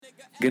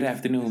Good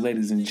afternoon,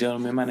 ladies and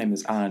gentlemen. My name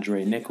is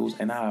Andre Nichols,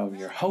 and I am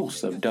your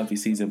host of Duffy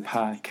Season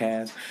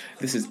Podcast.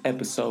 This is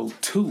episode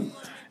 2,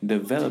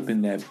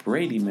 Developing That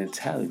Brady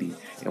Mentality.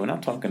 And when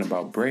I'm talking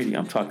about Brady,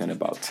 I'm talking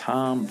about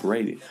Tom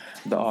Brady,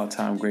 the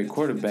all-time great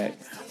quarterback.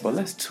 But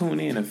let's tune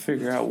in and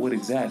figure out what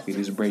exactly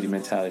this Brady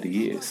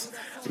mentality is.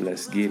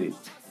 Let's get it.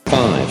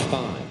 5,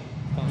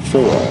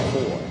 4,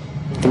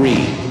 3,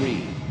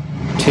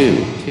 2,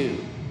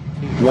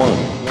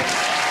 1.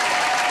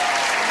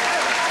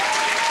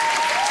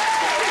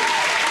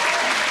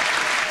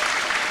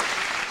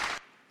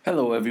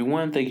 Hello,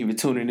 everyone. Thank you for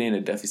tuning in to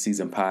Duffy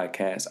Season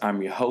Podcast.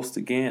 I'm your host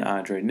again,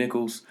 Andre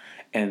Nichols.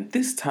 And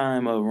this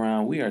time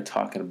around, we are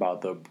talking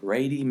about the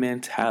Brady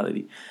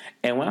mentality.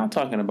 And when I'm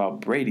talking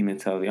about Brady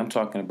mentality, I'm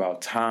talking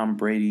about Tom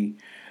Brady,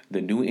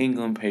 the New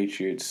England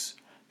Patriots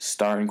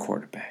starting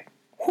quarterback.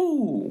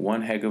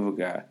 One heck of a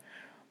guy.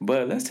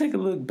 But let's take a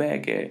look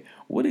back at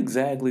what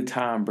exactly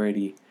Tom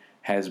Brady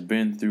has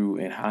been through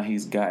and how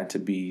he's gotten to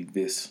be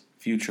this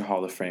future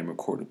Hall of Famer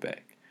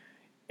quarterback.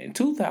 In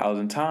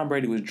 2000, Tom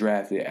Brady was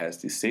drafted as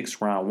the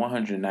 6th round,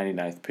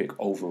 199th pick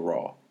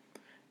overall.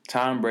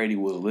 Tom Brady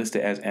was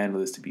listed as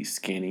analysts to be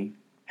skinny,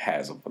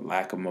 has a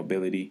lack of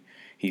mobility,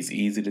 he's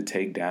easy to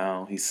take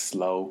down, he's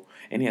slow,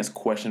 and he has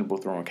questionable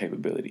throwing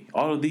capability.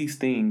 All of these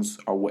things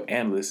are what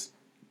analysts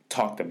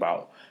talked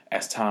about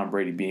as Tom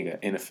Brady being an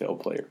NFL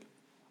player.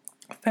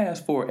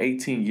 Fast forward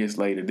 18 years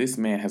later, this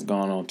man has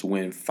gone on to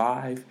win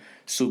 5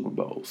 Super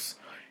Bowls.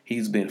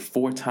 He's been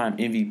 4-time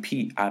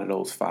MVP out of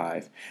those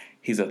 5.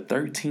 He's a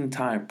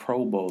 13-time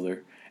Pro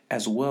Bowler,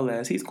 as well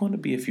as he's going to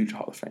be a future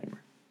Hall of Famer.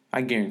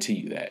 I guarantee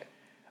you that.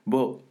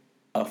 But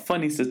a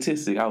funny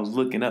statistic, I was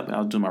looking up and I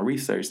was doing my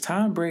research.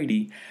 Tom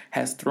Brady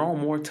has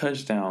thrown more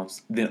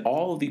touchdowns than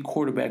all of the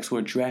quarterbacks who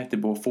were drafted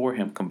before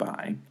him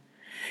combined.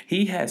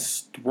 He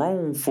has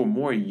thrown for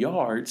more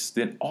yards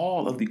than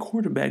all of the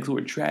quarterbacks who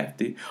were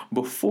drafted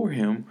before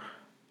him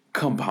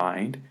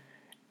combined.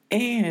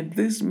 And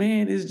this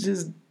man is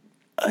just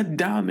a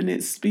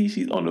dominant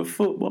species on the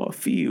football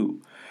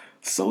field.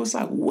 So it's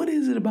like, what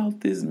is it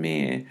about this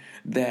man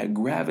that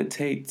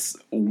gravitates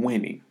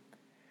winning?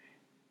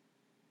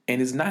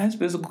 And it's not his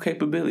physical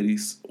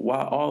capabilities,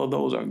 while all of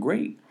those are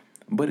great,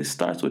 but it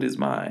starts with his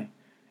mind.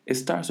 It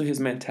starts with his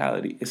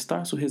mentality. It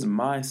starts with his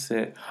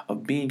mindset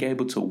of being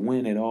able to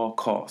win at all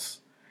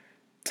costs.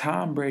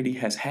 Tom Brady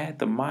has had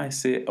the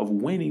mindset of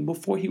winning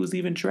before he was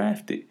even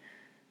drafted.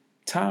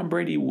 Tom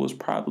Brady was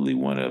probably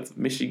one of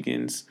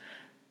Michigan's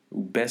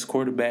best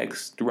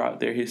quarterbacks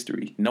throughout their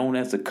history, known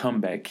as the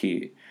comeback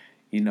kid.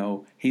 You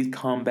know, he's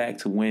come back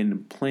to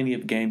win plenty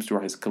of games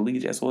throughout his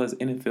collegiate as well as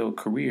NFL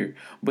career.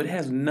 But it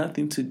has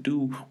nothing to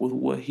do with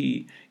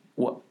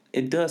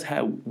it does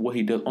have what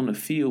he does on the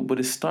field, but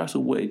it starts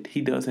with what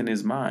he does in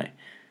his mind.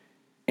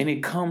 And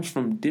it comes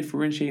from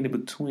differentiating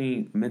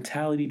between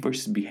mentality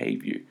versus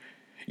behavior.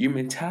 Your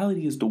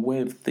mentality is the way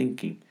of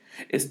thinking.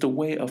 It's the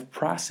way of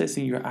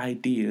processing your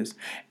ideas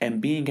and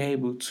being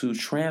able to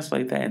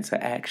translate that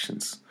into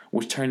actions,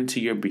 which turn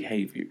into your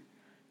behavior.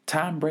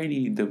 Tom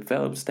Brady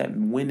develops that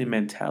winning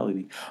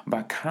mentality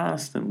by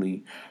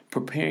constantly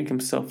preparing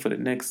himself for the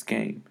next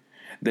game,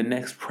 the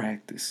next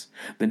practice,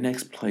 the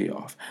next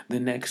playoff, the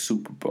next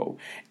Super Bowl.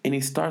 And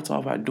he starts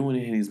off by doing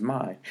it in his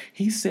mind.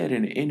 He said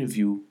in an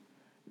interview,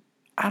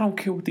 I don't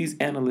care what these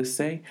analysts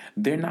say,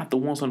 they're not the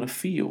ones on the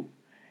field.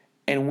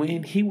 And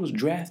when he was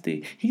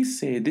drafted, he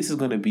said this is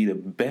going to be the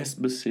best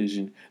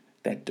decision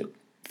that the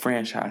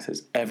franchise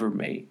has ever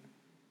made.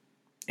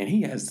 And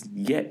he has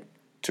yet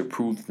to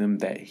prove to them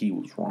that he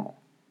was wrong.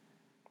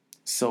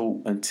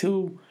 So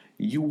until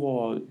you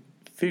all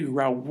figure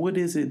out what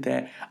is it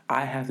that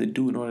I have to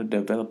do in order to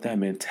develop that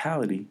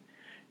mentality,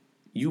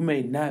 you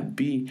may not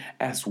be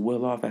as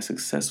well off, as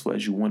successful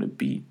as you want to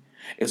be.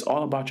 It's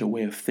all about your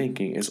way of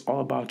thinking. It's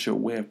all about your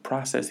way of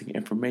processing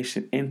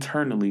information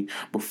internally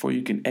before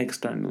you can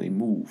externally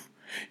move.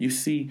 You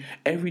see,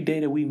 every day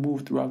that we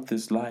move throughout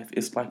this life,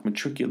 it's like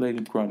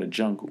matriculating throughout a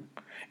jungle.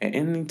 And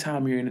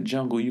anytime you're in the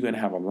jungle, you're going to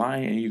have a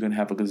lion and you're going to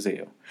have a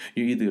gazelle.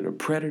 You're either the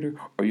predator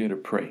or you're the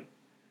prey.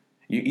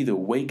 You're either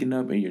waking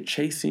up and you're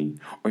chasing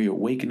or you're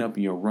waking up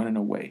and you're running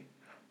away.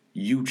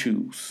 You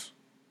choose.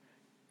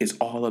 It's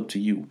all up to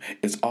you.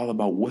 It's all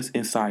about what's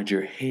inside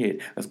your head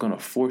that's going to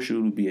force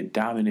you to be a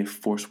dominant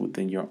force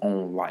within your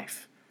own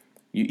life.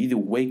 You're either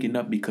waking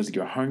up because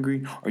you're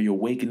hungry or you're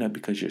waking up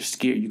because you're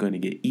scared you're going to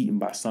get eaten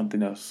by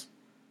something else.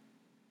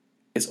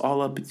 It's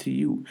all up to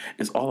you.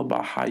 It's all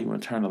about how you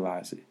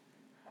internalize it.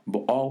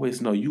 But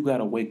always know you got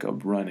to wake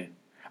up running.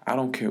 I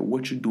don't care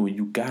what you're doing.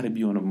 You got to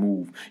be on the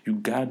move. You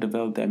got to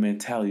develop that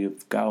mentality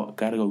of got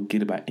to go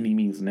get it by any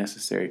means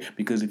necessary.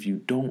 Because if you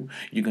don't,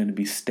 you're going to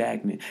be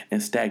stagnant.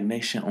 And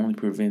stagnation only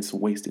prevents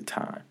wasted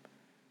time.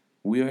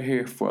 We are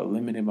here for a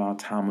limited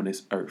amount of time on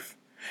this earth.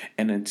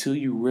 And until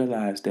you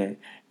realize that,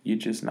 you're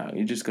just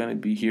going to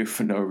be here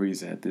for no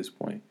reason at this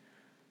point.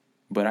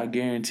 But I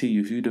guarantee you,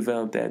 if you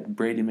develop that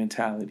Brady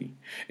mentality,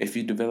 if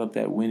you develop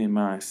that winning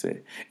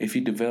mindset, if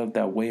you develop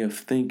that way of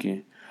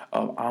thinking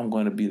of I'm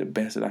going to be the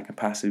best that I can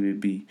possibly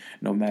be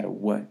no matter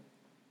what,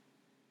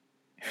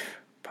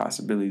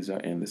 possibilities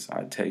are endless.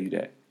 I tell you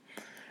that.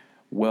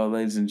 Well,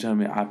 ladies and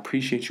gentlemen, I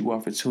appreciate you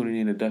all for tuning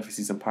in to Duffy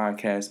Season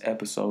Podcast,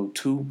 Episode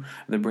 2,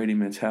 The Brady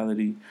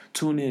Mentality.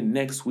 Tune in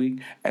next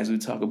week as we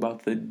talk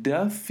about the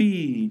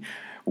Duffy,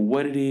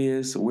 what it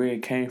is, where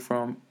it came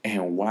from,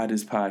 and why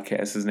this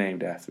podcast is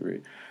named after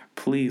it.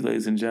 Please,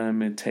 ladies and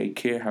gentlemen, take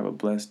care, have a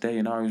blessed day,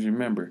 and always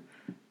remember,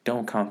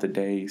 don't count the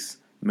days,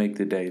 make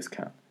the days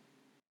count.